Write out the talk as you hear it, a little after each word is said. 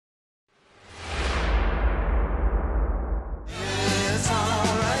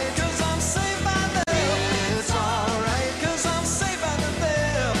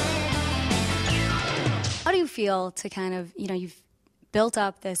feel to kind of, you've built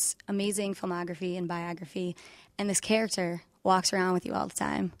up this amazing filmography and biography, and this character walks around with you all the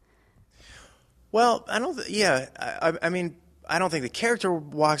time? Well, I don't think the character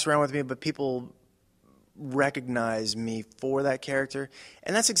walks around with me, but people recognize me for that character,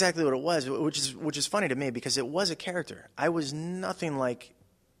 and that's exactly what it was, which is funny to me because it was a character. I was nothing like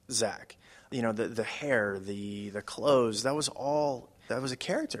Zack. The hair, the clothes, that was a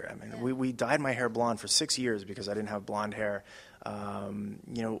character. I mean, we dyed my hair blonde for 6 years because I didn't have blonde hair.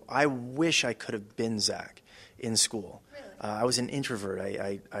 I wish I could have been Zack in school. Really? I was an introvert.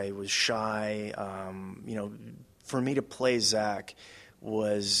 I was shy. For me to play Zack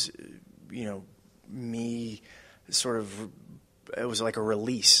was, me sort of, it was like a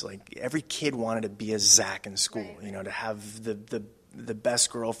release. Like every kid wanted to be a Zack in school, right. To have the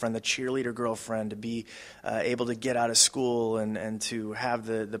best girlfriend, the cheerleader girlfriend, to be able to get out of school and to have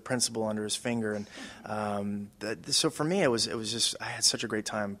the principal under his finger. And so for me, it was just, I had such a great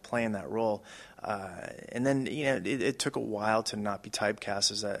time playing that role. And then, it took a while to not be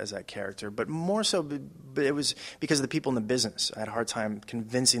typecast as that character, but more so, but it was because of the people in the business. I had a hard time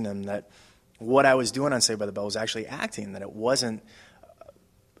convincing them that what I was doing on Saved by the Bell was actually acting, that it wasn't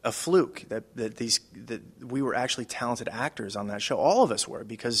a fluke, that we were actually talented actors on that show. All of us were,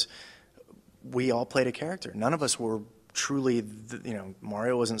 because we all played a character. None of us were truly,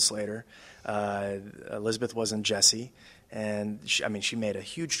 Mario wasn't Slater, Elizabeth wasn't Jessie, and she made a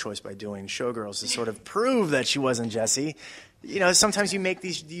huge choice by doing Showgirls to sort of prove that she wasn't Jessie. Sometimes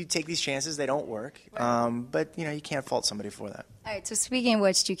you take these chances, they don't work, but you can't fault somebody for that. All right. So speaking of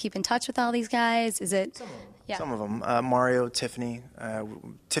which, do you keep in touch with all these guys? Is it? Some of them. Mario, Tiffany.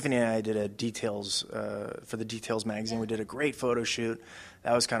 Tiffany and I did a Details for the Details magazine. We did a great photo shoot.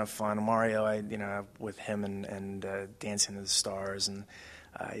 That was kind of fun. Mario, with him and Dancing to the Stars, and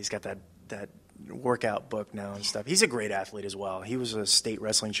he's got that workout book now and stuff. He's a great athlete as well. He was a state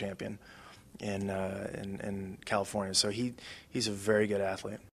wrestling champion in California, so he's a very good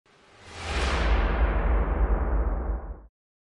athlete.